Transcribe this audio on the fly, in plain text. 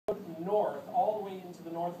north, all the way into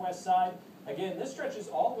the northwest side. Again, this stretches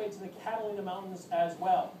all the way to the Catalina Mountains as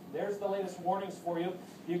well. There's the latest warnings for you.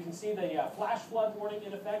 You can see the flash flood warning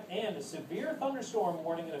in effect and a severe thunderstorm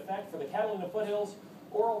warning in effect for the Catalina foothills,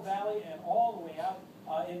 Oro Valley, and all the way out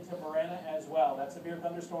into Marana as well. That severe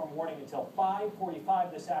thunderstorm warning until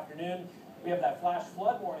 5:45 this afternoon. We have that flash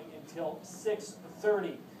flood warning until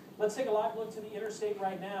 6:30. Let's take a live look to the interstate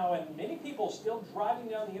right now, and many people still driving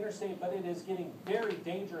down the interstate, but it is getting very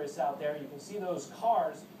dangerous out there. You can see those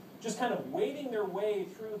cars just kind of wading their way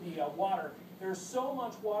through the water. There's so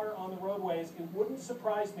much water on the roadways, it wouldn't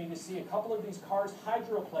surprise me to see a couple of these cars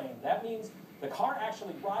hydroplane. That means the car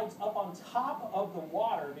actually rides up on top of the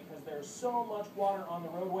water because there's so much water on the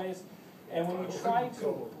roadways. And when you try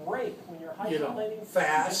to brake, when you're hydroplaning,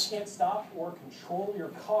 you just can't stop or control your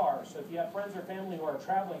car. So if you have friends or family who are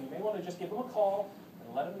traveling, you may want to just give them a call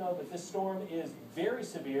and let them know that this storm is very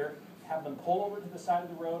severe. Have them pull over to the side of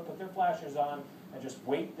the road, put their flashers on, and just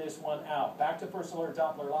wait this one out. Back to First Alert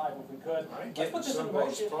Doppler Live, if we could. Let's put this in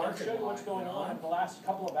motion and show you what's going on in the last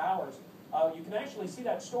couple of hours. You can actually see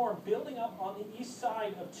that storm building up on the east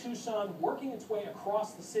side of Tucson, working its way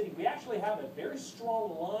across the city. We actually have a very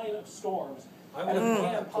strong line of storms. I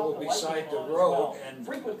would pull beside the road and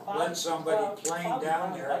let somebody plane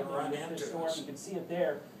down there and run into us. You can see it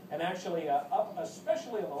there. And actually, up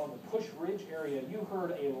especially along the Push Ridge area, you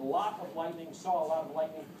heard a lot of lightning, saw a lot of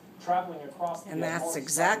lightning traveling across the And that's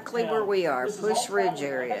exactly where we are, Push Ridge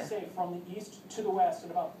area. Like I say, from the east to the west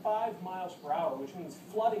at about 5 miles per hour, which means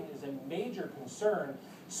flooding is a major concern.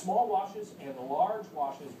 Small washes and large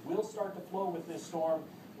washes will start to flow with this storm.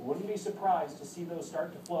 Wouldn't be surprised to see those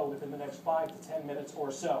start to flow within the next 5 to 10 minutes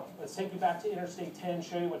or so. Let's take you back to Interstate 10,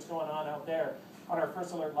 show you what's going on out there. On our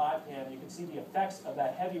First Alert Live cam, you can see the effects of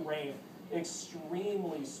that heavy rain.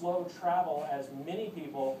 Extremely slow travel as many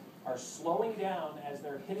people are slowing down as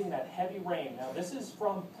they're hitting that heavy rain. Now, this is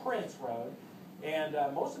from Prince Road, and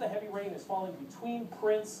most of the heavy rain is falling between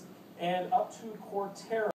Prince and up to Cortera.